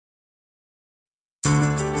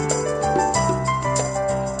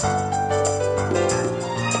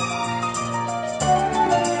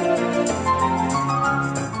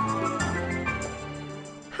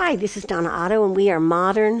Hi, this is Donna Otto, and we are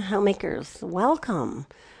Modern Homemakers. Welcome.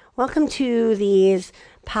 Welcome to these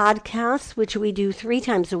podcasts, which we do 3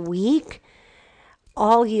 times a week,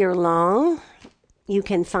 all year long. You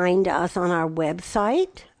can find us on our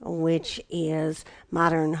website, which is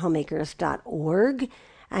modernhomemakers.org,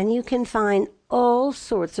 and you can find all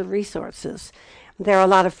sorts of resources. There are a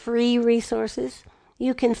lot of free resources.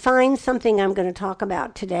 You can find something I'm going to talk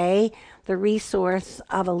about today, the resource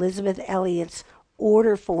of Elisabeth Elliot's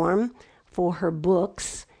order form for her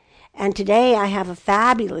books. And today I have a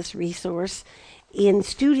fabulous resource in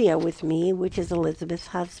studio with me, which is Elisabeth's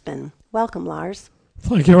husband. Welcome, Lars.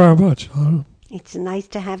 Thank you very much. It's nice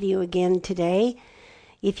to have you again today.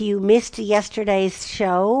 If you missed yesterday's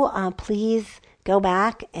show, please go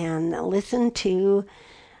back and listen to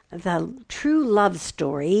the true love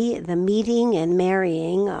story, the meeting and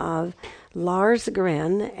marrying of Lars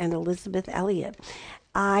Gren and Elisabeth Elliot.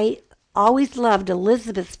 I always loved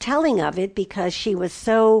Elisabeth's telling of it because she was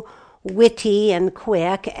so witty and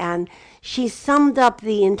quick, and she summed up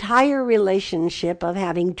the entire relationship of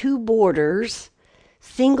having 2 boarders,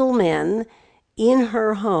 single men, in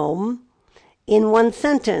her home in one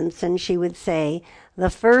sentence. And she would say, the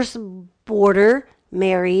first boarder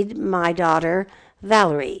married my daughter,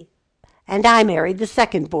 Valerie, and I married the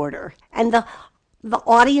second boarder. And the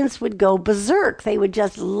audience would go berserk. They would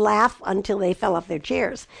just laugh until they fell off their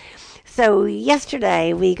chairs. So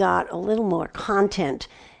yesterday we got a little more content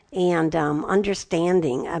and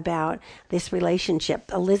understanding about this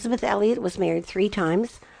relationship. Elisabeth Elliot was married 3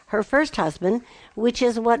 times. Her first husband, which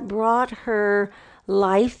is what brought her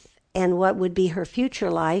life and what would be her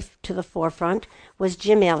future life to the forefront, was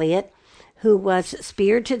Jim Elliot, who was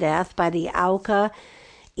speared to death by the Auca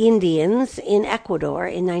Indians in Ecuador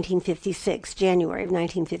in 1956, January of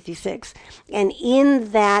 1956. And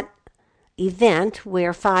in that event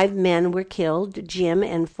where 5 men were killed, Jim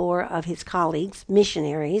and 4 of his colleagues,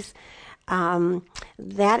 missionaries,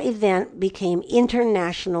 that event became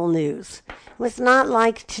international news. It was not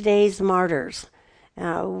like today's martyrs.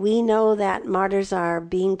 We know that martyrs are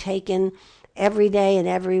being taken every day in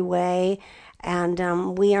every way,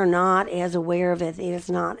 and we are not as aware of it. It is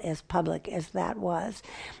not as public as that was.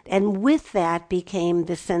 And with that became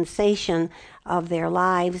the sensation of their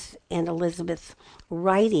lives and Elisabeth's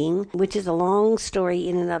writing, which is a long story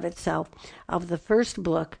in and of itself, of the first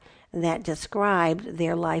book that described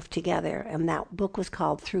their life together. And that book was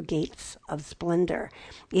called Through Gates of Splendor.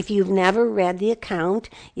 If you've never read the account,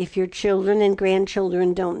 if your children and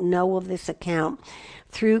grandchildren don't know of this account,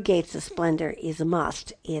 Through Gates of Splendor is a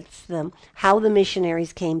must. It's how the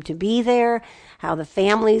missionaries came to be there, how the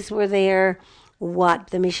families were there,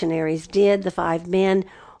 what the missionaries did, the 5 men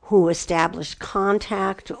who established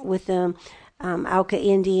contact with the Auca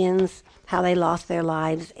Indians, how they lost their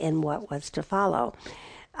lives, and what was to follow.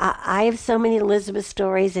 I have so many Elisabeth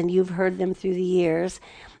stories, and you've heard them through the years,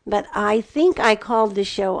 but I think I called this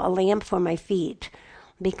show A Lamp for My Feet,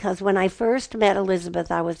 because when I first met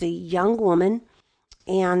Elisabeth, I was a young woman,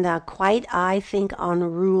 and quite, I think,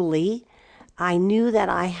 unruly. I knew that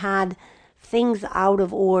I had things out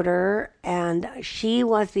of order, and she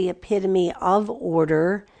was the epitome of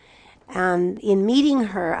order. And in meeting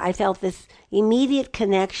her, I felt this immediate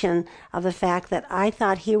connection of the fact that I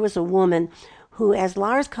thought here was a woman who, as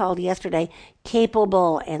Lars called yesterday,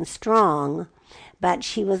 capable and strong, but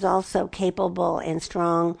she was also capable and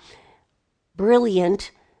strong,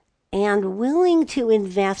 brilliant, and willing to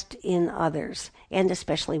invest in others, and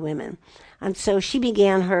especially women. And so she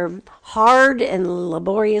began her hard and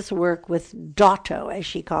laborious work with Dotto, as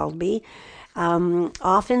she called me,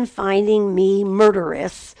 often finding me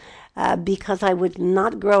murderous, because I was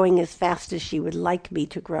not growing as fast as she would like me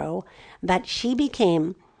to grow. But she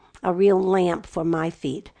became a real lamp for my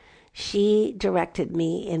feet. She directed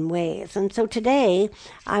me in ways. And so today,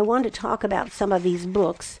 I want to talk about some of these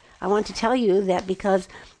books. I want to tell you that because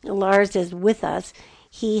Lars is with us,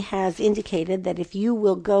 he has indicated that if you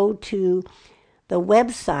will go to the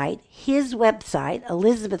website, his website,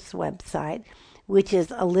 Elisabeth's website, which is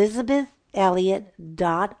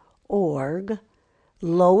elisabethelliot.org,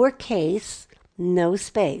 lowercase, no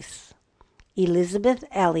space,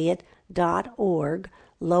 elisabethelliot.org,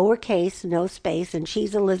 lowercase, no space, and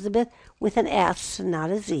she's Elisabeth with an S,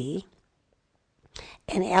 not a Z,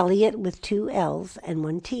 and Elliot with 2 L's and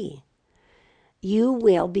 1 T. You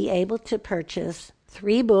will be able to purchase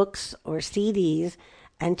 3 books or CDs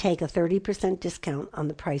and take a 30% discount on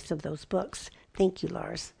the price of those books. Thank you,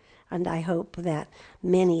 Lars. And I hope that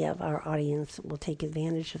many of our audience will take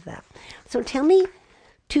advantage of that. So tell me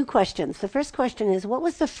 2 questions. The first question is, what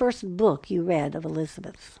was the first book you read of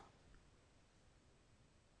Elisabeth's?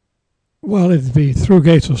 Well, it'd be Through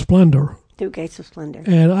Gates of Splendor. Through Gates of Splendor.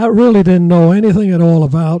 And I really didn't know anything at all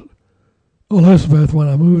about Elisabeth when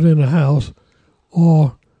I moved in the house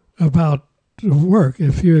or about the work.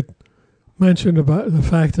 If you had mentioned about the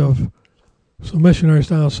fact of some missionaries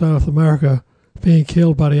down South America being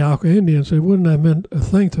killed by the Alca Indians, it wouldn't have meant a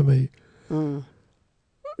thing to me. Mm.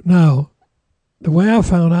 Now, the way I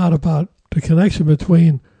found out about the connection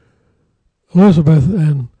between Elisabeth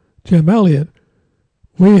and Jim Elliot,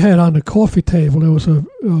 we had on the coffee table, there was a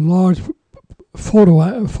large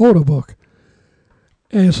photo book.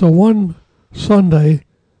 And so one Sunday,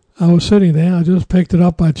 I was sitting there, I just picked it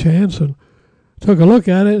up by chance and took a look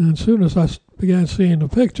at it, and as soon as I began seeing the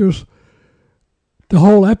pictures, the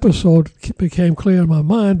whole episode became clear in my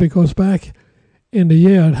mind, because back in the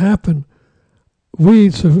year it happened,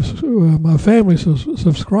 my family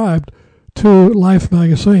subscribed to Life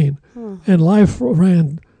magazine, and Life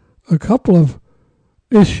ran a couple of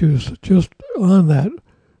issues just on that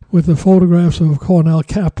with the photographs of Cornell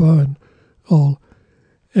Kappa and all.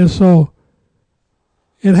 And so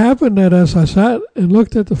it happened that as I sat and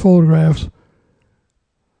looked at the photographs,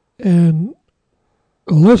 and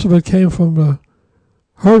Elisabeth came from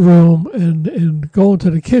her room and going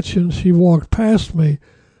to the kitchen, she walked past me,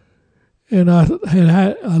 and I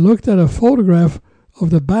looked at a photograph of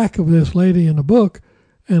the back of this lady in the book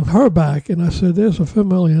and her back, and I said, there's a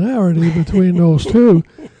familiarity between those two.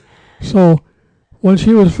 So when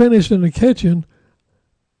she was finished in the kitchen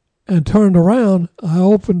and turned around, I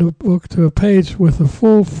opened the book to a page with a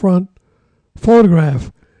full front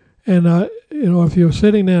photograph. And, if you're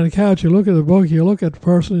sitting there on the couch, you look at the book, you look at the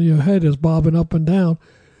person, and your head is bobbing up and down.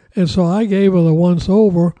 And so I gave her the once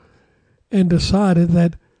over and decided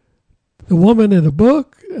that the woman in the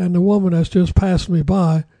book and the woman that's just passed me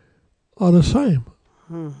by are the same.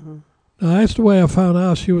 Mm-hmm. Now, that's the way I found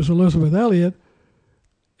out she was Elisabeth Elliot,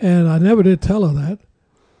 and I never did tell her that.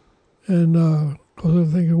 And because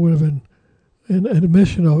I think it would have been an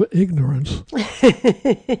admission of ignorance.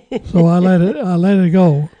 So I let it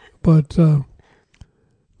go. But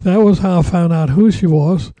that was how I found out who she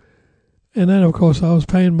was. And then, of course, I was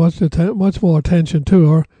paying much more attention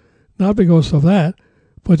to her, not because of that,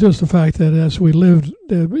 but just the fact that as we lived,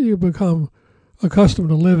 you become accustomed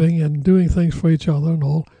to living and doing things for each other and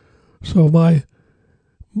all. So my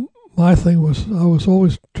thing was, I was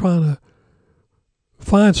always trying to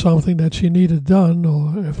find something that she needed done,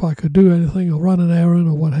 or if I could do anything, or run an errand,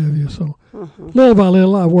 or what have you. So little by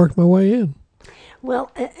little, I worked my way in.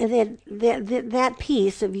 Well, that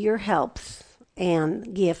piece of your helps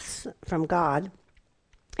and gifts from God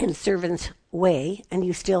and servant's way, and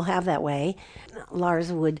you still have that way,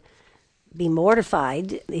 Lars would be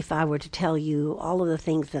mortified if I were to tell you all of the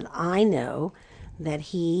things that I know that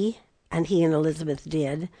he and Elisabeth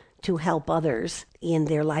did to help others in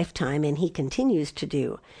their lifetime, and he continues to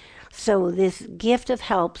do. So this gift of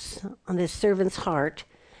helps on this servant's heart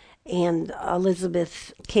and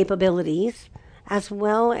Elisabeth's capabilities, as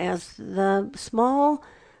well as the small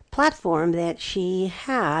platform that she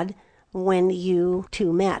had when you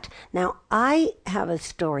two met. Now, I have a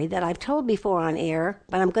story that I've told before on air,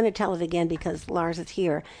 but I'm going to tell it again because Lars is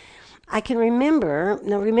here. I can remember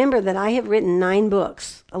that I have written 9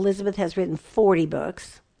 books. Elisabeth has written 40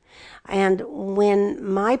 books. And when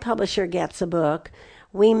my publisher gets a book,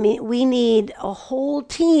 we need a whole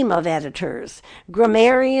team of editors,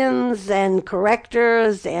 grammarians and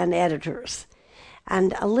correctors and editors.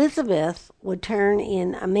 And Elisabeth would turn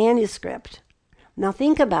in a manuscript. Now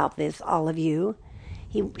think about this, all of you.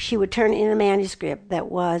 She would turn in a manuscript that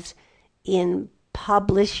was in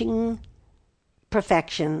publishing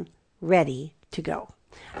perfection, ready to go.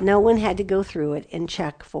 No one had to go through it and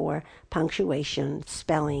check for punctuation,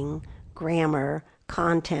 spelling, grammar,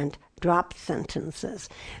 content, drop sentences.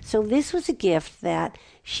 So this was a gift that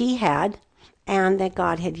she had and that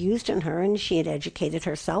God had used in her, and she had educated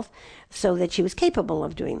herself so that she was capable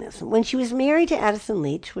of doing this. When she was married to Addison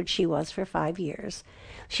Leach, which she was for 5 years,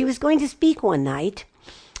 she was going to speak one night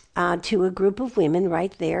to a group of women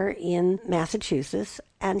right there in Massachusetts,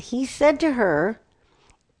 and he said to her,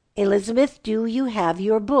 "Elisabeth, do you have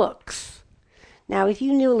your books?" Now, if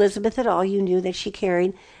you knew Elisabeth at all, you knew that she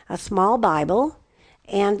carried a small Bible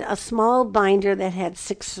and a small binder that had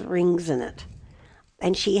 6 rings in it.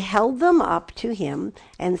 And she held them up to him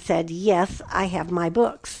and said, "Yes, I have my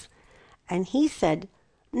books." And he said,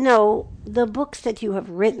 "No, the books that you have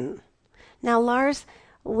written." Now, Lars,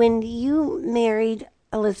 when you married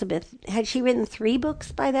Elisabeth, had she written 3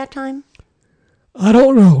 books by that time? I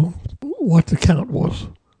don't know what the count was.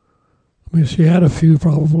 I mean, she had a few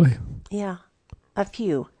probably. Yeah. A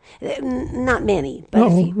few. Not many, but a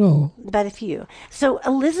few. No. But a few. So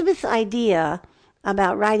Elisabeth's idea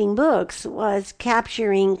about writing books was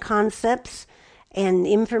capturing concepts and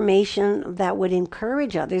information that would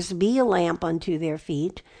encourage others to be a lamp unto their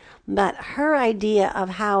feet. But her idea of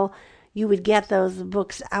how you would get those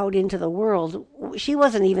books out into the world, she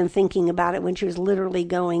wasn't even thinking about it when she was literally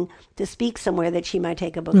going to speak somewhere that she might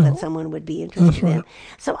take a book that someone would be interested in.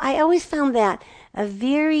 So I always found that a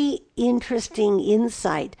very interesting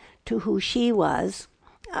insight to who she was,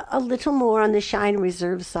 a little more on the shy and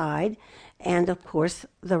reserved side, and of course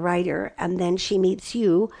the writer. And then she meets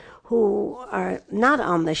you, who are not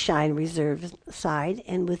on the shy and reserved side,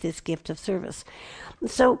 and with this gift of service.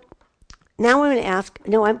 So now I'm going to ask,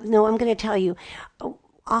 I'm going to tell you,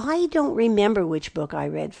 I don't remember which book I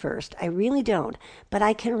read first. I really don't. But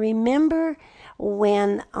I can remember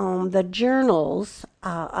when the journals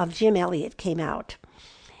of Jim Elliot came out.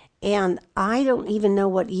 And I don't even know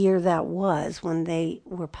what year that was when they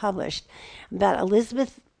were published. But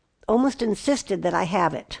Elisabeth almost insisted that I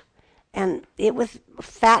have it. And it was a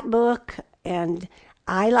fat book, and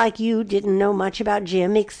I, like you, didn't know much about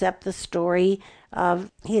Jim except the story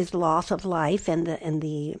of his loss of life and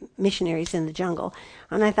the missionaries in the jungle.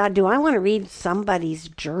 And I thought, do I want to read somebody's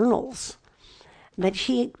journals? But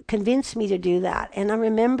she convinced me to do that. And I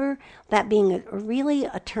remember that being really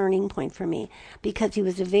a turning point for me, because he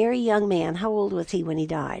was a very young man. How old was he when he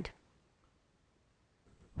died?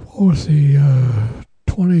 What was he,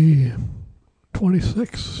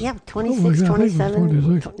 26? Yeah, 26, 27.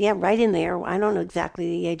 26. Yeah, right in there. I don't know exactly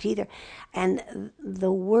the age either. And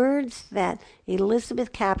the words that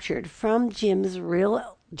Elisabeth captured from Jim's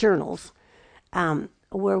real journals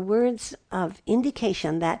were words of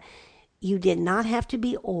indication that you did not have to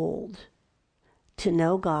be old to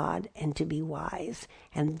know God and to be wise.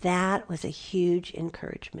 And that was a huge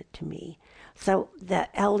encouragement to me. So the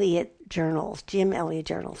Elliot journals, Jim Elliot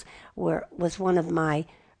journals, was one of my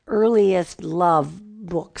earliest love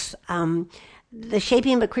books. The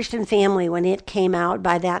Shaping of a Christian Family, when it came out,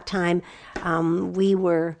 by that time we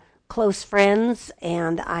were close friends,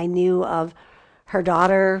 and I knew of her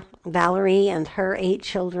daughter Valerie and her 8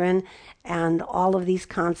 children and all of these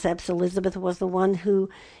concepts. Elisabeth was the one who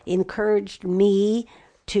encouraged me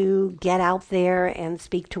to get out there and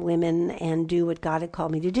speak to women and do what God had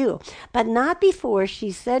called me to do. But not before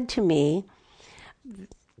she said to me,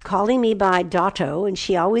 calling me by Dotto, and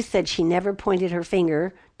she always said she never pointed her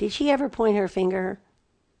finger. Did she ever point her finger?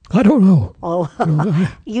 I don't know. Oh,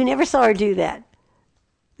 you never saw her do that.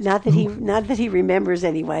 Not that he remembers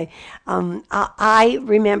anyway. I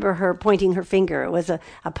remember her pointing her finger. It was a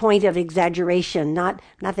point of exaggeration. Not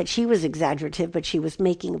that she was exaggerative, but she was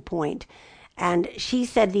making a point. And she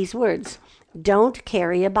said these words: "Don't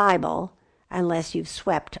carry a Bible unless you've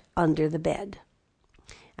swept under the bed."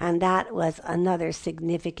 And that was another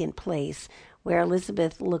significant place where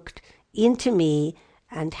Elisabeth looked into me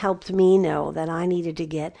and helped me know that I needed to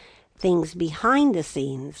get things behind the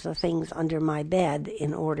scenes, the things under my bed,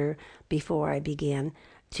 in order before I began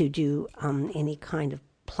to do any kind of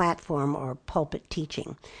platform or pulpit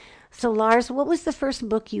teaching. So, Lars, what was the first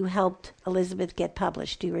book you helped Elisabeth get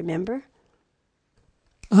published? Do you remember?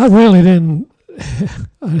 I really didn't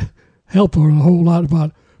help her a whole lot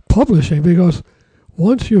about publishing, because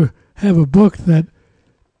once you have a book that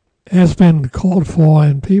has been called for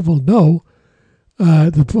and people know,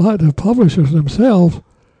 the publishers themselves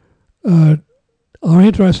are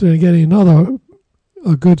interested in getting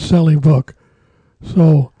a good selling book.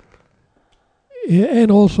 So, and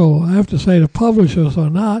also I have to say the publishers are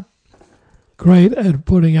not great at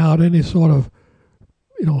putting out any sort of,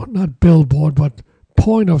 not billboard, but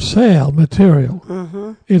point of sale material.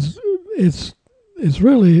 Mm-hmm. It's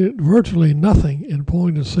really virtually nothing in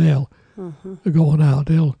point of sale going out.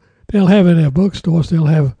 They'll have in their bookstores. They'll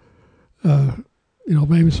have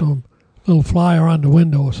maybe some little flyer on the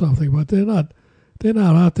window or something, but they're not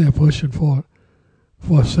out there pushing for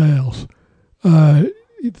sales.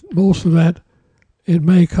 Most of that, it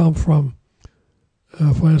may come from,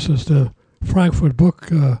 for instance, the Frankfurt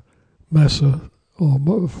Book Messe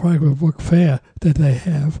or Frankfurt Book Fair that they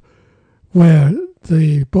have, where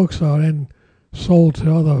the books are then sold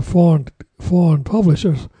to other foreign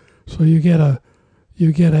publishers. So you get a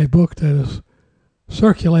book that is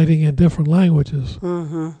circulating in different languages.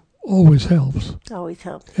 Mm-hmm. Always helps. Always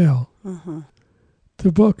helps. Yeah. Mm-hmm.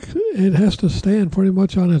 The book, it has to stand pretty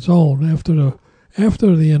much on its own.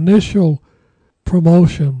 After the initial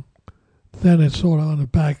promotion, then it's sort of on the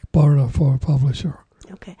back burner for a publisher.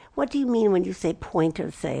 Okay. What do you mean when you say point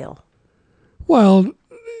of sale? Well,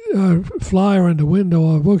 flyer in the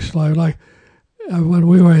window of a bookstore, like when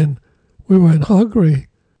we were we were in Hungary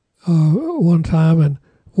one time and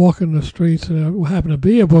walking the streets, and there happened to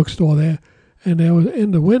be a bookstore there, and there was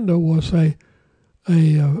in the window was a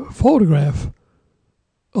photograph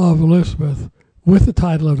of Elisabeth with the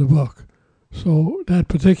title of the book. So that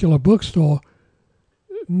particular bookstore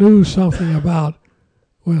knew something about,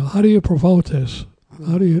 well, how do you promote this?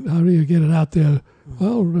 How do you get it out there?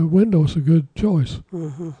 Well, the window's a good choice.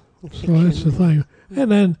 So that's the thing. And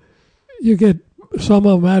then you get some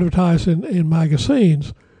of them advertised in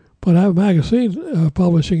magazines, but magazine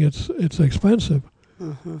publishing, it's expensive.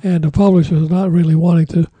 And the publisher is not really wanting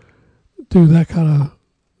to do that kind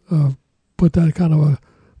of, put that kind of a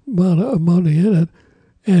amount of money in it.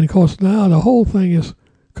 And of course now the whole thing is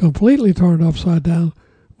completely turned upside down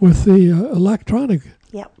with the electronic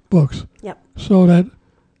books. So that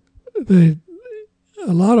a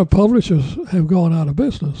lot of publishers have gone out of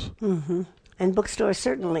business. And bookstores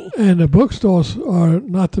certainly. And the bookstores are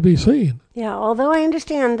not to be seen. Yeah, although I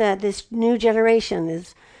understand that this new generation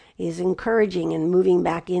is encouraging and moving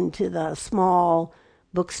back into the small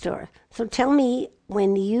bookstore. So tell me,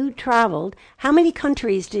 when you traveled, how many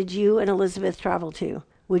countries did you and Elisabeth travel to?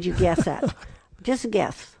 Would you guess at? Just a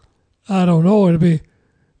guess. I don't know. It'd be,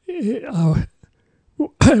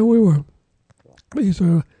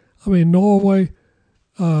 Norway,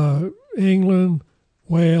 England,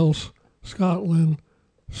 Wales, Scotland,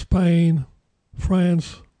 Spain,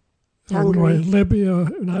 France, Hungary, Libya.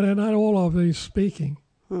 Not all of these speaking.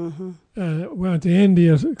 Went to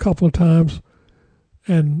India a couple of times,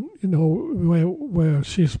 and where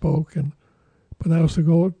she spoke, but that was to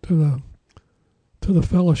go to the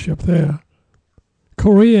fellowship there.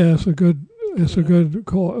 Korea is a good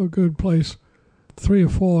place. 3 or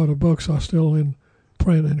 4 of the books are still in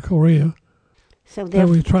print in Korea. So then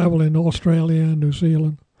we travel in Australia and New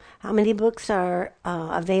Zealand. How many books are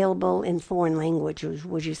available in foreign languages?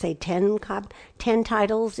 Would you say 10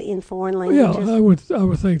 titles in foreign languages? Yeah, I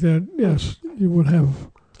would think that, yes, you would have.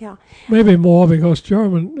 Yeah. Maybe more, because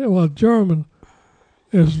German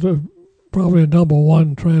is probably the number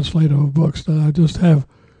one translator of books now. I just have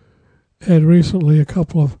had recently a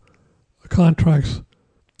couple of contracts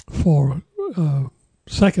for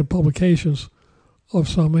second publications of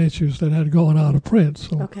some issues that had gone out of print,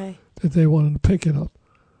 so that they wanted to pick it up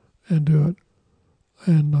and do it.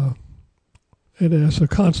 And it is a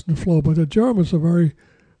constant flow, but the Germans are very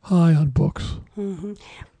high on books.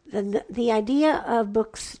 The idea of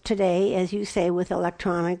books today, as you say, with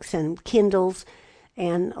electronics and Kindles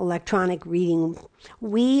and electronic reading,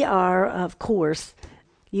 we are, of course,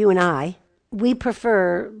 you and I, we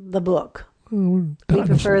prefer the book. We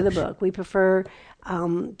prefer the book. We prefer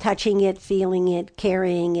touching it, feeling it,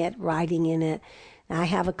 carrying it, writing in it. I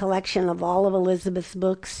have a collection of all of Elisabeth's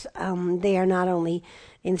books. They are not only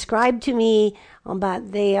inscribed to me,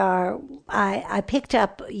 but they are, I picked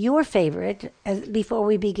up your favorite before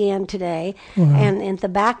we began today. And in the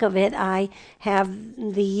back of it, I have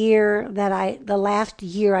the last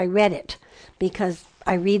year I read it, because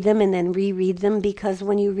I read them and then reread them, because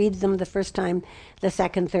when you read them the first time, the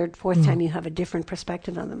second, third, fourth time, you have a different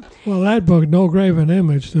perspective on them. Well, that book, No Graven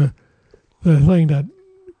Image, the thing that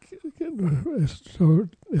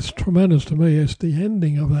it's tremendous to me is the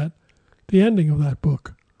ending of that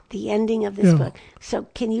book. The ending of this book. So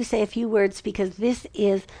can you say a few words, because this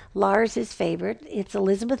is Lars's favorite. It's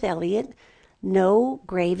Elisabeth Elliot, No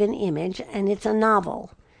Graven Image, and it's a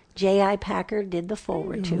novel. J.I. Packer did the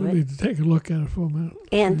forward to it. Let me take a look at it for a minute.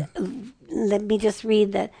 And let me just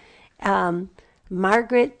read that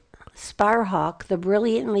Margaret Sparhawk, the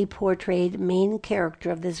brilliantly portrayed main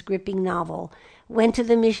character of this gripping novel, went to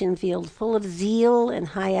the mission field full of zeal and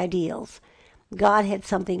high ideals. God had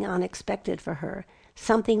something unexpected for her,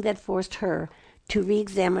 something that forced her to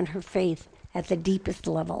re-examine her faith at the deepest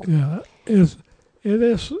level. Yeah, it's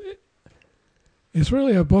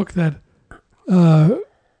really a book that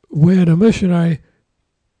where the missionary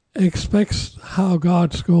expects how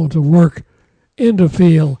God's going to work in the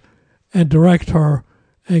field and direct her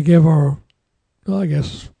and give her, I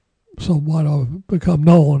guess, somewhat of become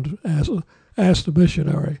known as the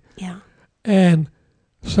missionary. Yeah. And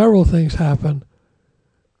several things happen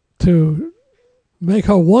to make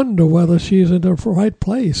her wonder whether she's in the right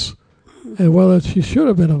place and whether she should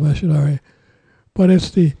have been a missionary. But it's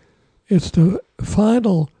the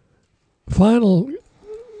final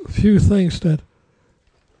few things that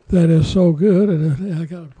is so good. And I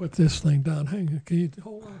got to put this thing down. Hang on, can you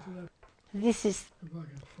hold on to that? This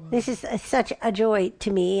is such a joy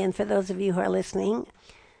to me, and for those of you who are listening.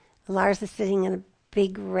 Lars is sitting in a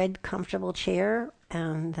big red comfortable chair,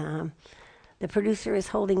 and The producer is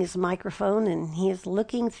holding his microphone and he is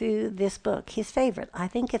looking through this book, his favorite. I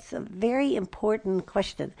think it's a very important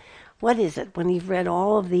question. What is it when you've read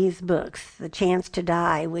all of these books? The Chance to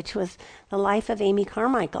Die, which was the life of Amy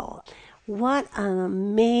Carmichael. What an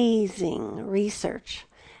amazing research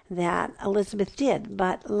that Elisabeth did.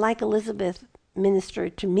 But like Elisabeth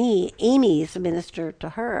ministered to me, Amy's ministered to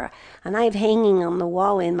her. And I have hanging on the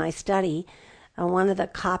wall in my study one of the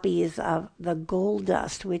copies of The Gold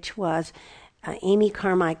Dust, which was Amy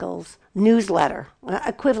Carmichael's newsletter,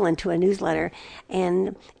 equivalent to a newsletter.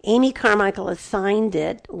 And Amy Carmichael assigned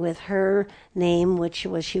it with her name, which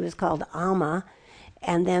was, she was called Alma.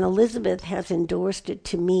 And then Elisabeth has endorsed it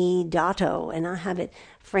to me, Dato, and I have it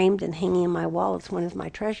framed and hanging in my wall. It's one of my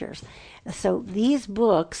treasures. So these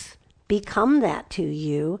books become that to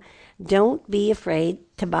you. Don't be afraid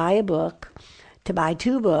to buy a book, to buy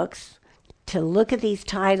 2 books, to look at these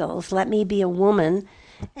titles. Let Me Be a Woman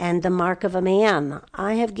and The Mark of a Man.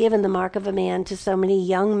 I have given The Mark of a Man to so many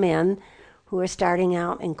young men who are starting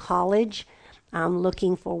out in college,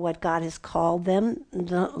 looking for what God has called them.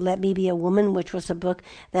 Let Me Be a Woman, which was a book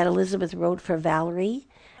that Elisabeth wrote for Valerie.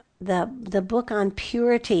 The book on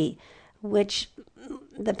purity, which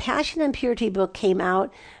the Passion and Purity book came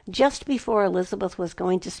out just before Elisabeth was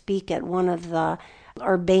going to speak at one of the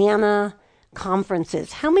Urbana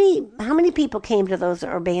conferences. How many people came to those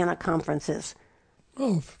Urbana conferences?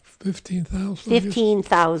 Oh, 15,000.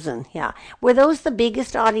 15,000, yeah. Were those the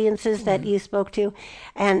biggest audiences that you spoke to?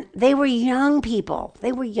 And they were young people.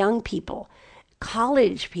 They were young people,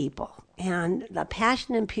 college people. And The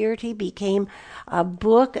Passion and Purity became a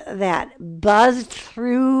book that buzzed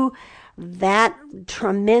through that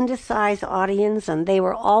tremendous size audience, and they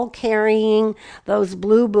were all carrying those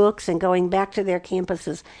blue books and going back to their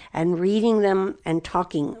campuses and reading them and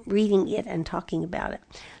reading it and talking about it.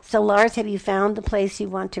 So, Lars, have you found the place you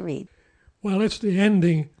want to read? Well, it's the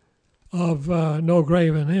ending of No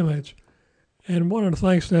Graven Image. And one of the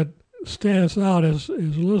things that stands out is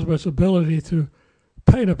Elisabeth's ability to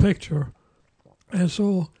paint a picture. And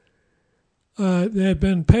so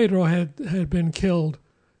Pedro had been killed.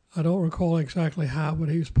 I don't recall exactly how, but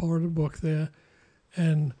he's part of the book there.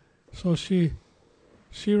 And so she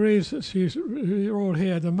wrote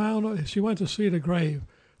here, she went to see the grave.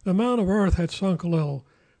 The mound of earth had sunk a little,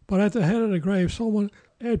 but at the head of the grave, someone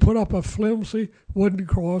had put up a flimsy wooden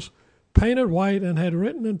cross, painted white, and had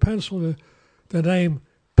written in pencil the name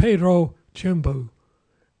Pedro Chimbu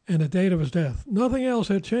and the date of his death. Nothing else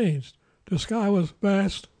had changed. The sky was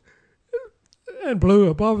vast and blue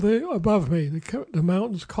above me, the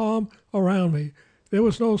mountains calm around me. There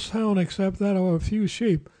was no sound except that of a few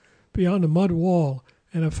sheep beyond the mud wall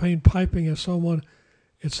and a faint piping as someone,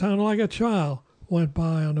 it sounded like a child, went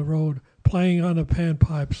by on the road playing on the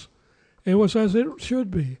panpipes. It was as it should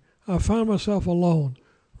be. I found myself alone.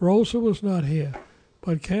 Rosa was not here,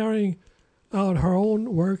 but carrying out her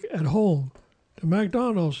own work at home. The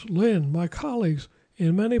McDonald's, Lynn, my colleagues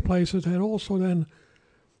in many places had also then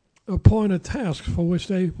appointed tasks for which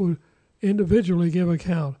they would individually give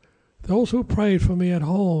account. Those who prayed for me at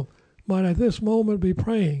home might at this moment be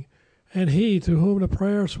praying, and he to whom the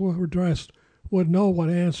prayers were addressed would know what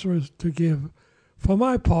answers to give. For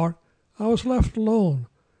my part, I was left alone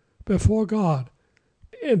before God.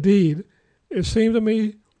 Indeed, it seemed to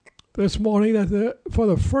me this morning that for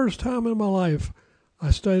the first time in my life,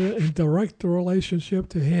 I stood in direct relationship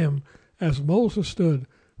to him as Moses stood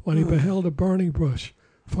when he beheld a burning bush.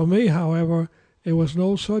 For me, however, it was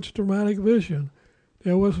no such dramatic vision.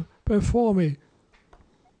 There was before me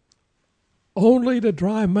only the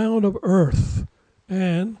dry mound of earth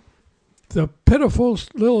and the pitiful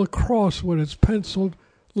little cross with its penciled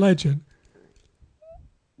legend.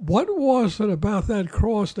 What was it about that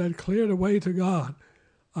cross that cleared the way to God?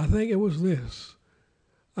 I think it was this.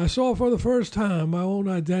 I saw for the first time my own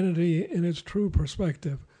identity in its true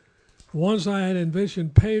perspective. Once I had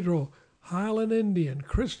envisioned Pedro, Highland Indian,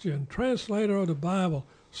 Christian, translator of the Bible,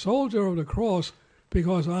 soldier of the cross,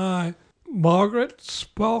 because I, Margaret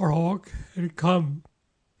Sparhawk, had come.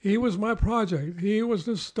 He was my project. He was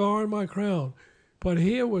the star in my crown. But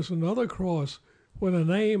here was another cross with a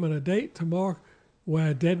name and a date to mark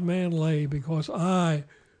where a dead man lay, because I,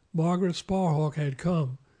 Margaret Sparhawk, had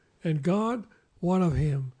come. And God, what of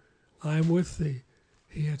him? I am with thee,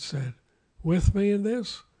 he had said. With me in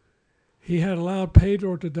this? He had allowed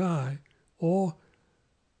Pedro to die,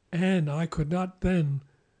 and I could not then,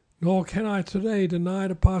 nor can I today, deny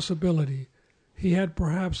the possibility. He had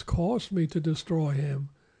perhaps caused me to destroy him.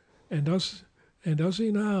 And does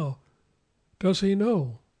he now? Does he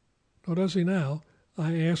know? Or does he now?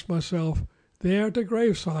 I asked myself, there at the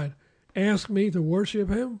graveside, ask me to worship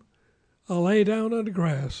him? I lay down on the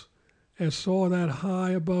grass and saw that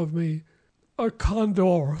high above me a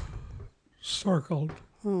condor circled.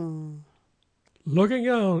 Looking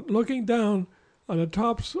down on the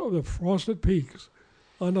tops of the frosted peaks,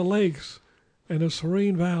 on the lakes and the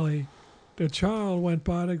serene valley, the child went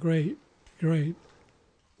by the great,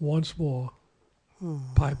 once more,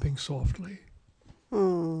 piping softly.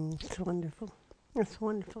 It's wonderful. That's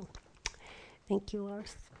wonderful. Thank you,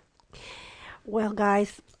 Lars. Well,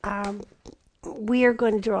 guys, we are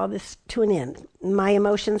going to draw this to an end. My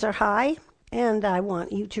emotions are high, and I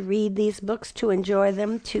want you to read these books, to enjoy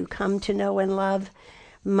them, to come to know and love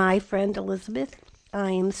my friend Elisabeth.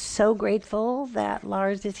 I am so grateful that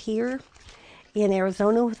Lars is here in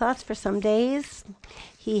Arizona with us for some days.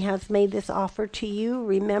 He has made this offer to you.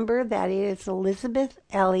 Remember that it is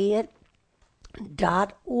ElisabethElliot.org,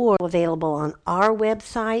 available on our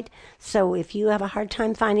website. So if you have a hard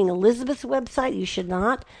time finding Elisabeth's website, you should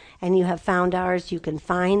not, and you have found ours, you can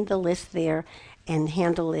find the list there and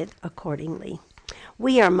handle it accordingly.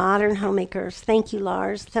 We are modern homemakers. Thank you,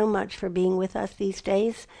 Lars, so much for being with us these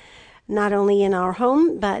days, not only in our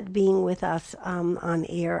home, but being with us on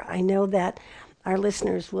air. I know that our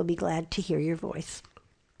listeners will be glad to hear your voice.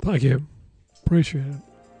 Thank you. Appreciate it.